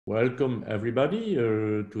Welcome everybody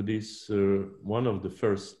to this one of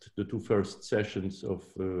the two first sessions of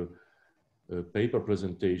paper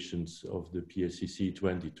presentations of the PSCC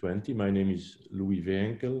 2020. My name is Louis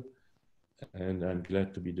Winkel and I'm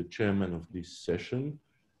glad to be the chairman of this session.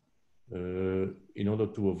 In order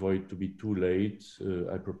to avoid to be too late,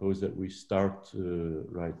 I propose that we start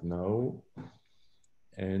right now.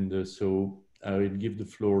 And so I will give the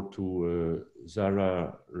floor to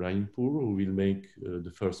Zahra Rahimpour, who will make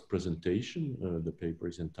the first presentation. The paper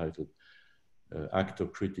is entitled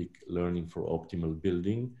Actor-Critic Learning for Optimal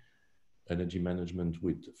Building, Energy Management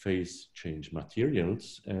with Phase Change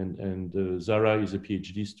Materials. And Zahra is a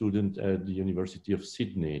PhD student at the University of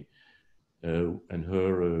Sydney, and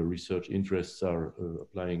her research interests are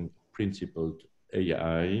applying principled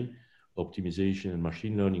AI, optimization and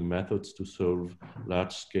machine learning methods to solve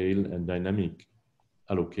large-scale and dynamic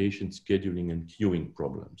allocation, scheduling, and queuing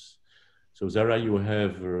problems. So Zahra, you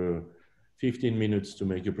have 15 minutes to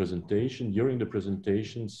make your presentation. During the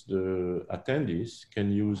presentations, the attendees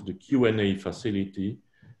can use the Q&A facility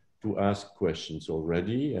to ask questions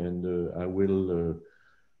already, and I will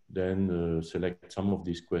then select some of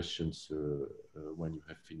these questions when you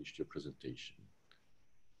have finished your presentation.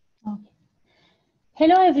 Okay.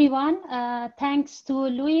 Hello, everyone. Thanks to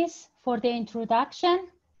Luis for the introduction.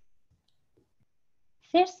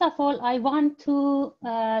 First of all, I want to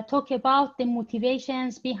talk about the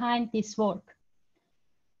motivations behind this work.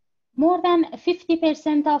 More than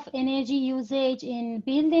 50% of energy usage in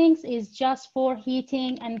buildings is just for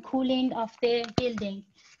heating and cooling of the building.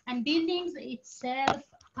 And buildings itself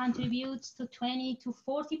contributes to 20 to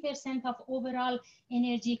 40% of overall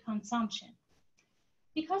energy consumption.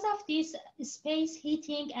 Because of this, space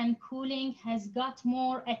heating and cooling has got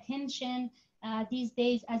more attention these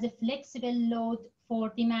days as a flexible load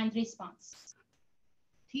for demand response.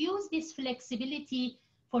 To use this flexibility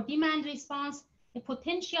for demand response, a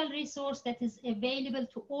potential resource that is available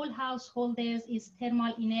to all householders is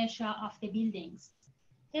thermal inertia of the buildings.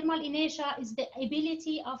 Thermal inertia is the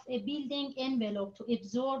ability of a building envelope to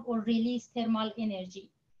absorb or release thermal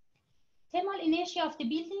energy. Thermal inertia of the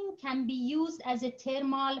building can be used as a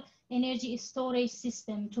thermal energy storage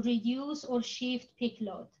system to reduce or shift peak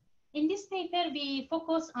load. In this paper, we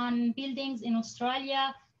focus on buildings in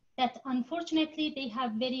Australia that unfortunately they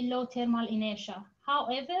have very low thermal inertia.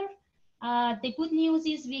 However, the good news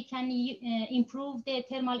is we can improve the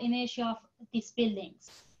thermal inertia of these buildings.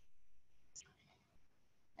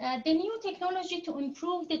 The new technology to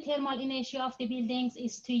improve the thermal inertia of the buildings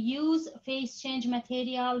is to use phase change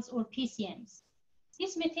materials or PCMs.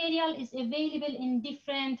 This material is available in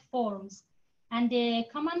different forms, and the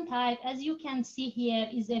common type, as you can see here,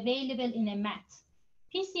 is available in a mat.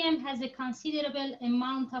 PCM has a considerable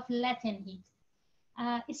amount of latent heat.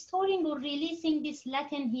 Storing or releasing this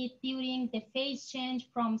latent heat during the phase change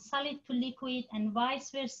from solid to liquid and vice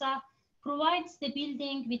versa provides the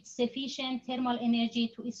building with sufficient thermal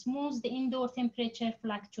energy to smooth the indoor temperature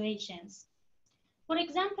fluctuations. For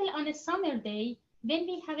example, on a summer day, when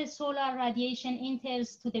we have a solar radiation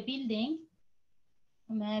enters to the building,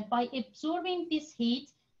 by absorbing this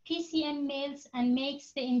heat, PCM melts and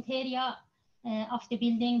makes the interior of the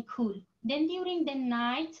building cool. Then during the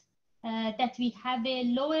night that we have a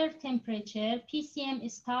lower temperature,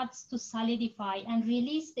 PCM starts to solidify and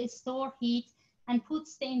release the stored heat and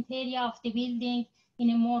puts the interior of the building in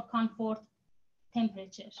a more comfort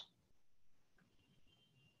temperature.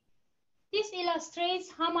 This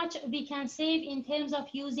illustrates how much we can save in terms of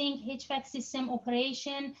using HVAC system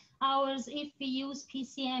operation hours if we use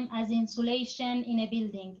PCM as insulation in a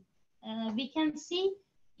building. We can see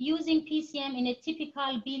using PCM in a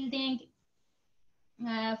typical building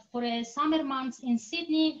for a summer months in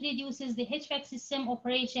Sydney reduces the HVAC system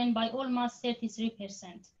operation by almost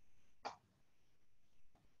 33%.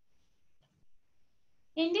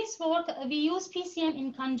 In this work, we use PCM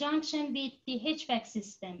in conjunction with the HVAC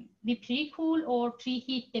system. We pre-cool or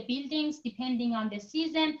preheat the buildings depending on the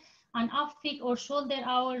season, on off-peak or shoulder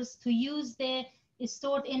hours to use the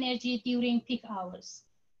stored energy during peak hours.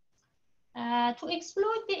 To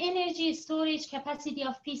exploit the energy storage capacity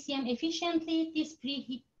of PCM efficiently, this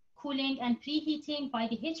pre-cooling and preheating by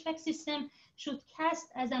the HVAC system should cast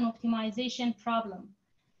as an optimization problem.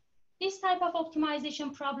 This type of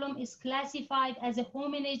optimization problem is classified as a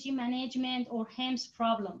home energy management or HEMS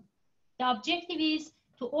problem. The objective is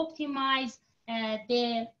to optimize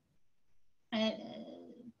the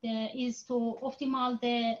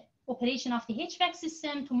operation of the HVAC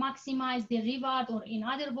system to maximize the reward, or in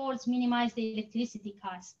other words, minimize the electricity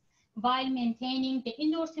cost, while maintaining the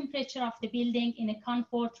indoor temperature of the building in a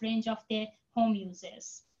comfort range of the home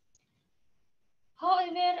users.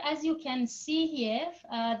 However, as you can see here,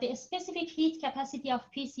 the specific heat capacity of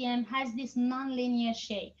PCM has this nonlinear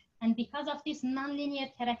shape. And because of this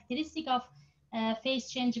nonlinear characteristic of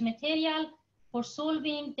phase change material, for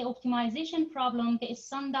solving the optimization problem, the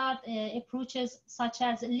standard approaches such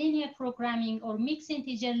as linear programming or mixed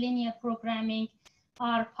integer linear programming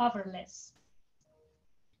are powerless.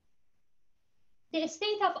 The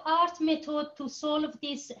state-of-art method to solve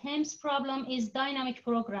this HEMS problem is dynamic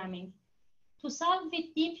programming. To solve the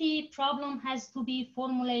DP problem has to be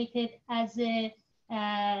formulated as a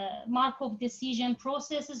Markov decision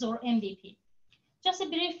processes or MDP. Just a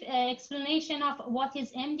brief explanation of what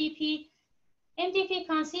is MDP. MDP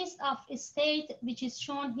consists of a state which is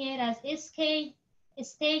shown here as SK. A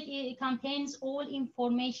state contains all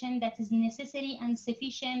information that is necessary and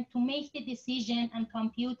sufficient to make the decision and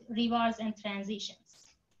compute rewards and transitions.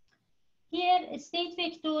 Here, a state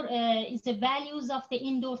vector is the values of the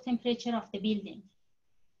indoor temperature of the building.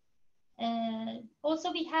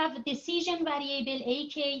 Also, we have decision variable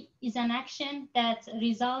AK is an action that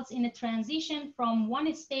results in a transition from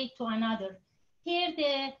one state to another. Here,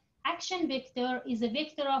 the action vector is a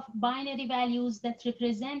vector of binary values that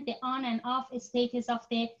represent the on and off status of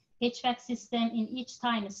the HVAC system in each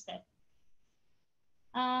time step.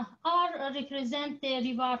 R represent the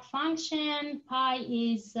reward function. Pi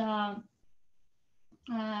is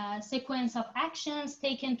sequence of actions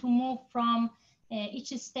taken to move from each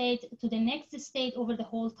state to the next state over the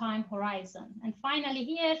whole time horizon. And finally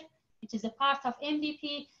here, which is a part of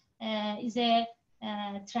MDP, is a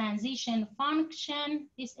transition function,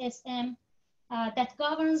 this SM, that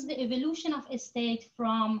governs the evolution of a state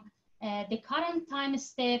from the current time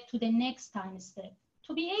step to the next time step.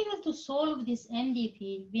 To be able to solve this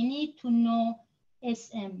MDP, we need to know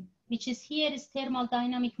SM, which is here is thermal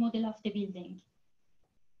dynamic model of the building.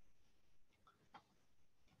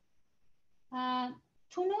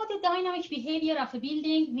 To know the dynamic behavior of a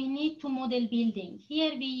building, we need to model building.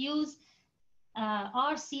 Here we use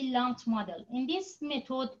RC lumped model. In this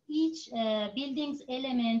method, each building's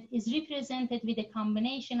element is represented with a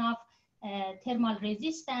combination of thermal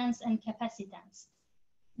resistance and capacitance.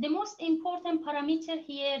 The most important parameter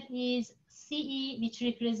here is CE, which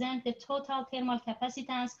represents the total thermal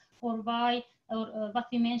capacitance, or Y, or what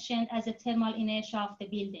we mentioned as a thermal inertia of the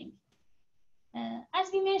building. As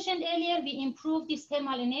we mentioned earlier, we improved this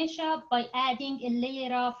thermal inertia by adding a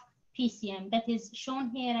layer of PCM that is shown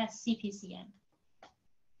here as CPCM.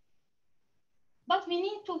 But we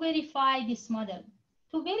need to verify this model.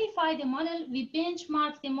 To verify the model, we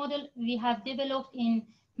benchmark the model we have developed in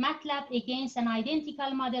MATLAB against an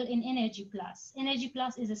identical model in Energy Plus. Energy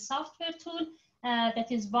Plus is a software tool that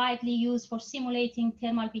is widely used for simulating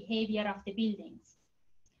thermal behavior of the buildings.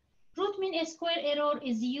 Root mean square error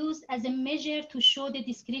is used as a measure to show the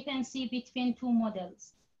discrepancy between two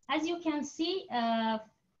models. As you can see,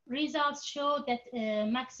 results show that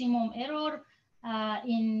maximum error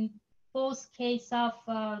in both case of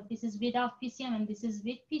this is without PCM and this is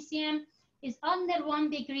with PCM is under 1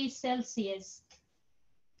 degree Celsius.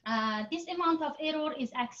 This amount of error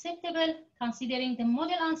is acceptable considering the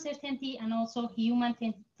model uncertainty and also human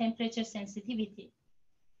temperature sensitivity.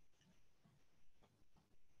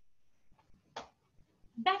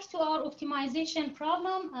 Back to our optimization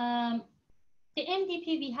problem, the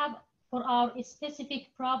MDP we have for our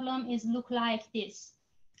specific problem is look like this.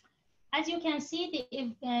 As you can see,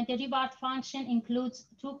 the reward function includes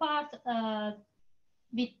two parts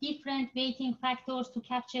with different weighting factors to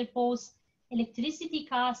capture both electricity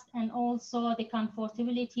cost and also the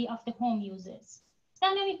comfortability of the home users.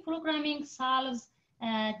 Dynamic programming solves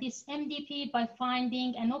this MDP by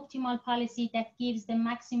finding an optimal policy that gives the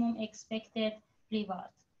maximum expected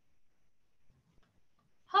reward.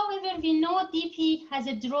 However, we know DP has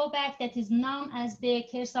a drawback that is known as the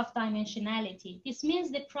curse of dimensionality. This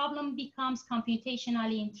means the problem becomes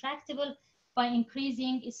computationally intractable by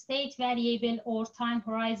increasing state variable or time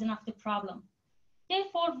horizon of the problem.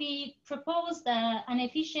 Therefore, we proposed an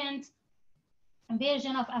efficient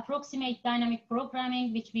version of approximate dynamic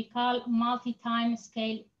programming, which we call multi-time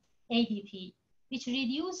scale ADP, which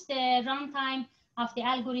reduced the runtime of the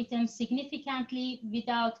algorithm significantly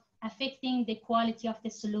without affecting the quality of the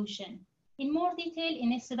solution. In more detail,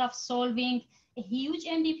 instead of solving a huge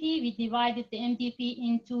MDP, we divided the MDP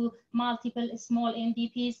into multiple small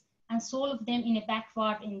MDPs and solved them in a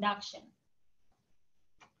backward induction.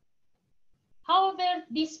 However,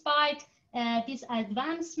 despite this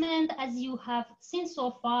advancement, as you have seen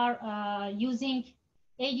so far, using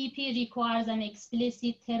ADP requires an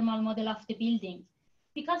explicit thermal model of the building.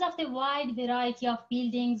 Because of the wide variety of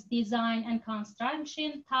buildings, design, and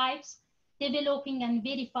construction types, developing and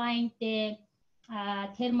verifying the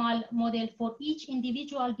thermal model for each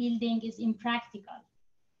individual building is impractical.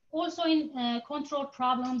 Also in control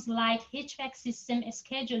problems like HVAC system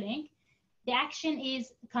scheduling, the action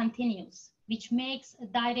is continuous, which makes a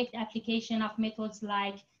direct application of methods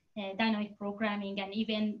like dynamic programming and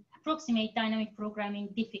even approximate dynamic programming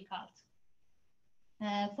difficult.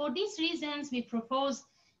 For these reasons, we propose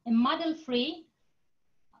a model-free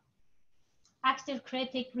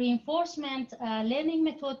Actor-Critic reinforcement learning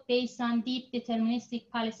method based on deep deterministic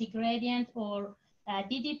policy gradient, or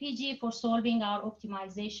DDPG, for solving our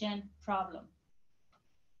optimization problem.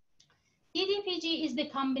 DDPG is the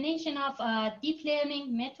combination of deep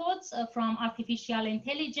learning methods from artificial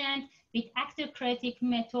intelligence with Actor-Critic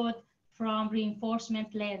method from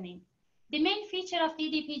reinforcement learning. The main feature of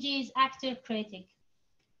DDPG is Actor-Critic.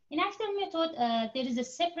 In Actor method, there is a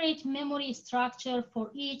separate memory structure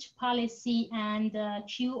for each policy and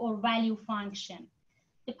Q or value function.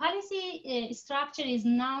 The policy structure is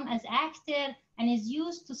known as Actor and is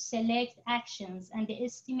used to select actions, and the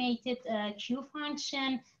estimated Q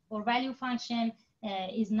function or value function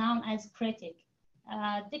is known as critic.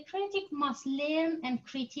 The critic must learn and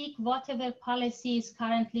critique whatever policy is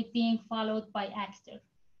currently being followed by Actor.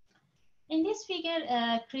 In this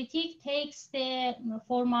figure, critique takes the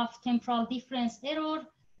form of temporal difference error,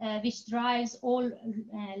 which drives all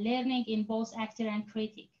learning in both Actor and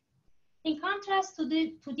critic. In contrast to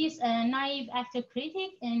this naive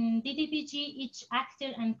Actor-Critic, in DDPG, each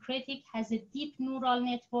Actor and critic has a deep neural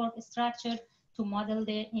network structure to model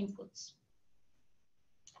the inputs.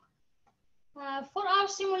 For our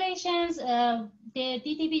simulations, the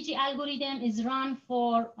DDPG algorithm is run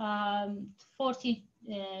for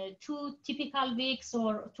 42 typical weeks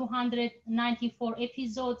or 294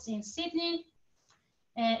 episodes in Sydney.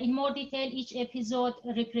 In more detail, each episode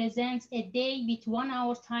represents a day with 1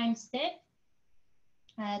 hour time step.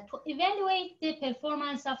 To evaluate the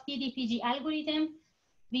performance of DDPG algorithm,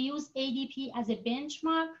 we use ADP as a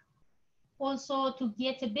benchmark. Also, to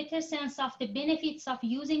get a better sense of the benefits of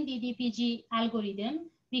using the DDPG algorithm,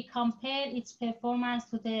 we compare its performance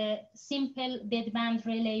to the simple deadband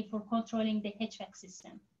relay for controlling the HVAC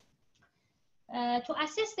system. To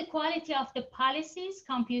assess the quality of the policies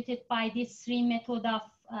computed by these three methods of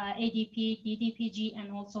ADP, DDPG,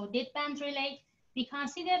 and also deadband relay, we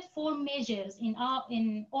considered 4 measures in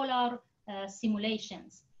all our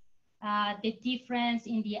simulations. The difference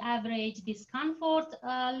in the average discomfort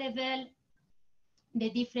level, the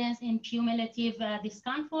difference in cumulative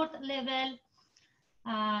discomfort level,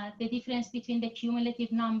 the difference between the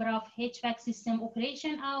cumulative number of HVAC system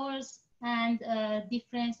operation hours, and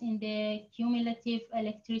difference in the cumulative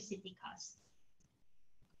electricity cost.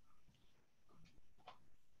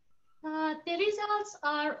 The results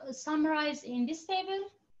are summarized in this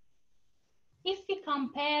table. If we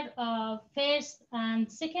compare first and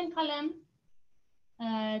second column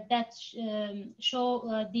that show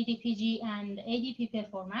DDPG and ADP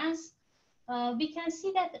performance, we can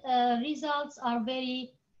see that results are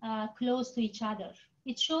very close to each other.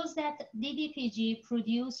 It shows that DDPG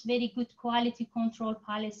produce very good quality control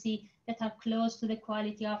policy that are close to the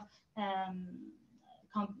quality of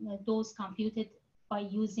those computed by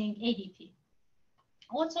using ADP.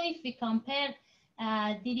 Also, if we compare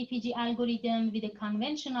DDPG algorithm with a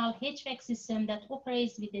conventional HVAC system that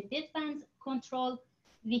operates with a deadband control,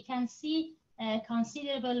 we can see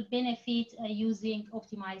considerable benefit using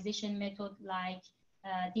optimization method like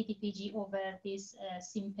DDPG over this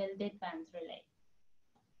simple deadband relay.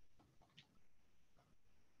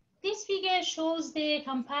 This figure shows the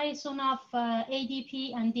comparison of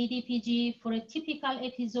ADP and DDPG for a typical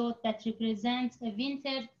episode that represents a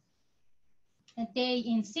winter day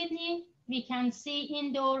in Sydney. We can see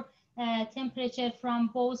indoor temperature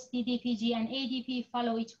from both DDPG and ADP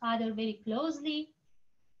follow each other very closely.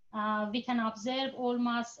 We can observe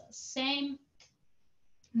almost same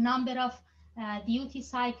number of duty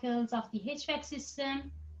cycles of the HVAC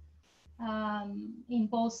system in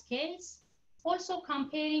both cases. Also,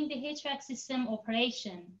 comparing the HVAC system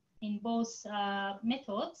operation in both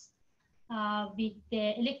methods with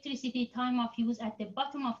the electricity time of use at the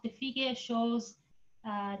bottom of the figure shows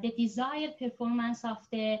the desired performance of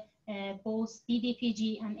the both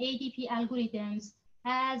DDPG and ADP algorithms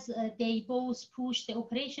as they both push the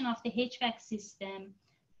operation of the HVAC system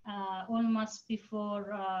almost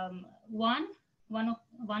before 1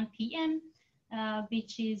 p.m.,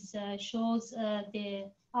 which is shows the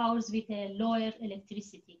hours with a lower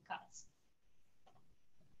electricity cost.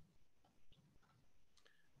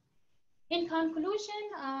 In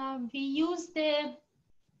conclusion, we use the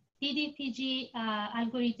DDPG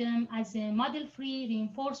algorithm as a model-free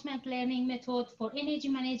reinforcement learning method for energy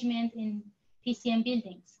management in PCM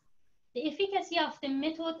buildings. The efficacy of the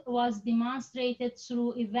method was demonstrated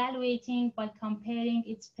through evaluating by comparing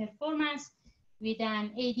its performance with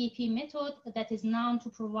an ADP method that is known to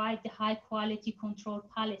provide the high quality control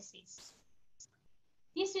policies.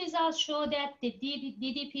 These results show that the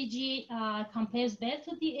DDPG compares well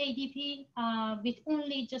to the ADP with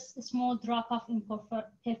only just a small drop off in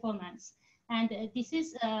performance. And this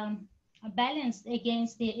is balanced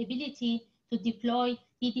against the ability to deploy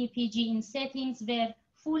DDPG in settings where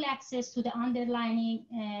full access to the underlying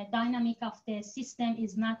dynamic of the system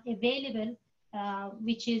is not available,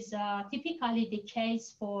 which is typically the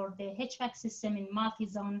case for the HVAC system in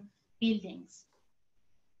multi-zone buildings.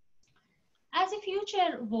 As a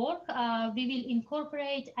future work, we will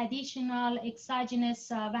incorporate additional exogenous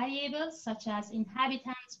variables such as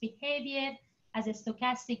inhabitants' behavior as a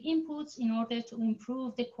stochastic inputs in order to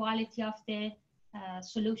improve the quality of the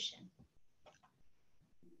solution.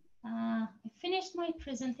 I finished my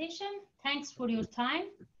presentation. Thanks for your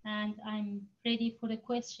time, and I'm ready for the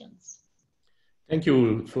questions. Thank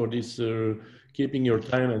you for this keeping your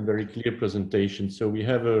time and very clear presentation. So we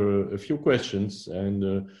have a few questions,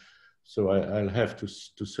 and so I'll have to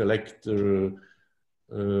select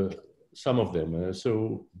some of them.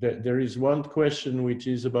 So there is one question which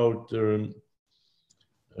is about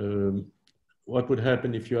what would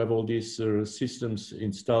happen if you have all these systems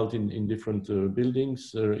installed in different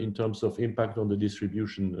buildings in terms of impact on the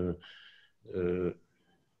distribution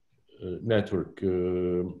network.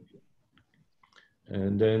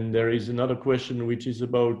 And then there is another question which is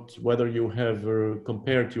about whether you have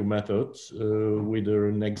compared your methods with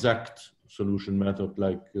an exact solution method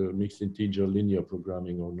like mixed integer linear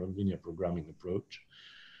programming or nonlinear programming approach.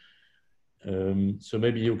 So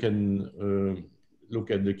maybe you can look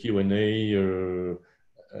at the Q&A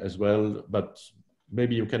as well, but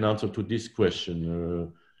maybe you can answer to this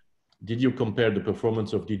question. Did you compare the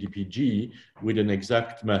performance of DDPG with an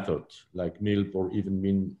exact method like MILP or even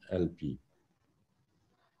MinLP?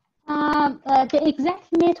 The exact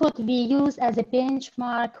method we used as a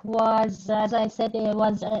benchmark was, as I said, it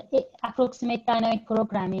was approximate dynamic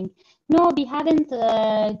programming. No, we haven't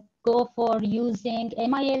go for using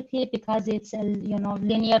MILP because it's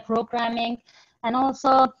linear programming, and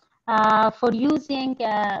also for using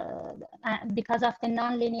because of the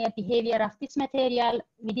nonlinear behavior of this material,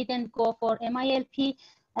 we didn't go for MILP.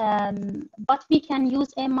 But we can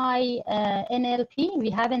use NLP. We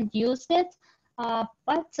haven't used it.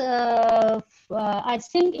 But I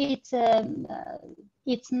think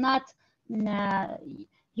it's not,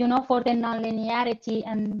 for the nonlinearity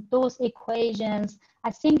and those equations, I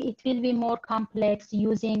think it will be more complex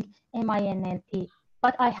using MINLP.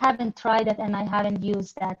 But I haven't tried it and I haven't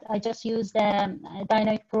used that. I just used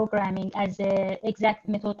dynamic programming as an exact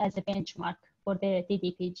method as a benchmark for the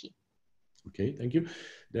DDPG. Okay, thank you.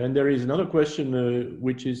 Then there is another question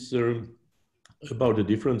which is about the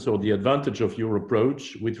difference or the advantage of your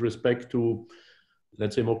approach with respect to,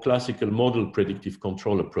 let's say, more classical model predictive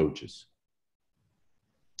control approaches.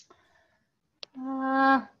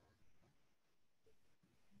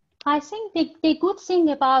 I think the good thing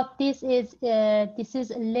about this is a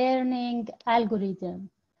learning algorithm.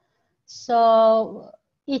 So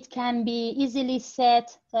it can be easily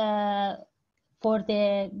set for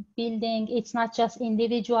the building. It's not just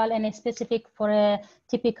individual and specific for a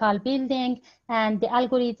typical building, and the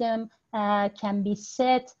algorithm can be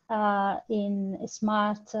set in a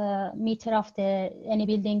smart meter of any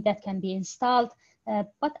building that can be installed.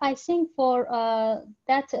 But I think for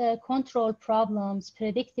that control problems,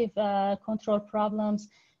 predictive control problems,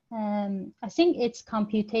 I think it's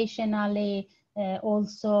computationally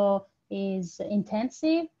also is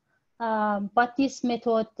intensive. But this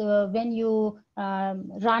method, when you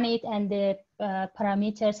run it and the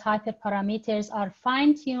parameters, hyperparameters are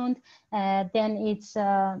fine-tuned, then it's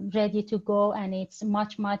ready to go, and it's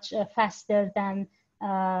much faster than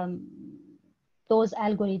those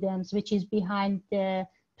algorithms which is behind the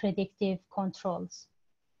predictive controls.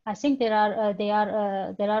 I think they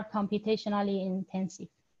are computationally intensive.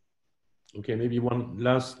 Okay, maybe one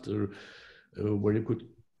last where you could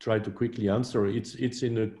try to quickly answer. It's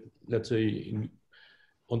in a, let's say,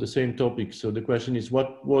 on the same topic. So the question is,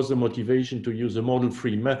 what was the motivation to use a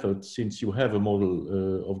model-free method since you have a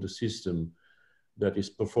model of the system that is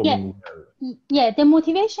performing well? Yeah, the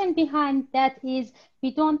motivation behind that is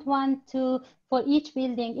we don't want to, for each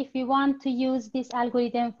building, if we want to use this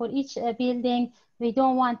algorithm for each building, we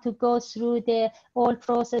don't want to go through the whole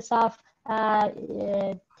process of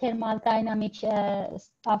thermal dynamics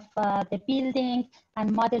of the building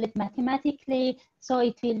and model it mathematically. So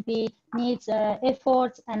it will be needs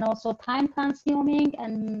efforts and also time consuming.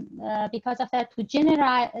 And because of that, to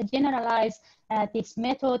generalize this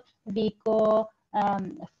method, we go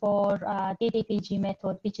for DDPG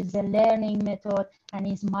method, which is a learning method and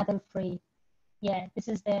is model free. Yeah, this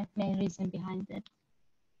is the main reason behind it.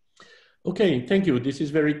 Okay, thank you. This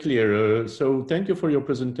is very clear. So thank you for your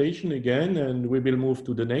presentation again, and we will move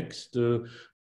to the next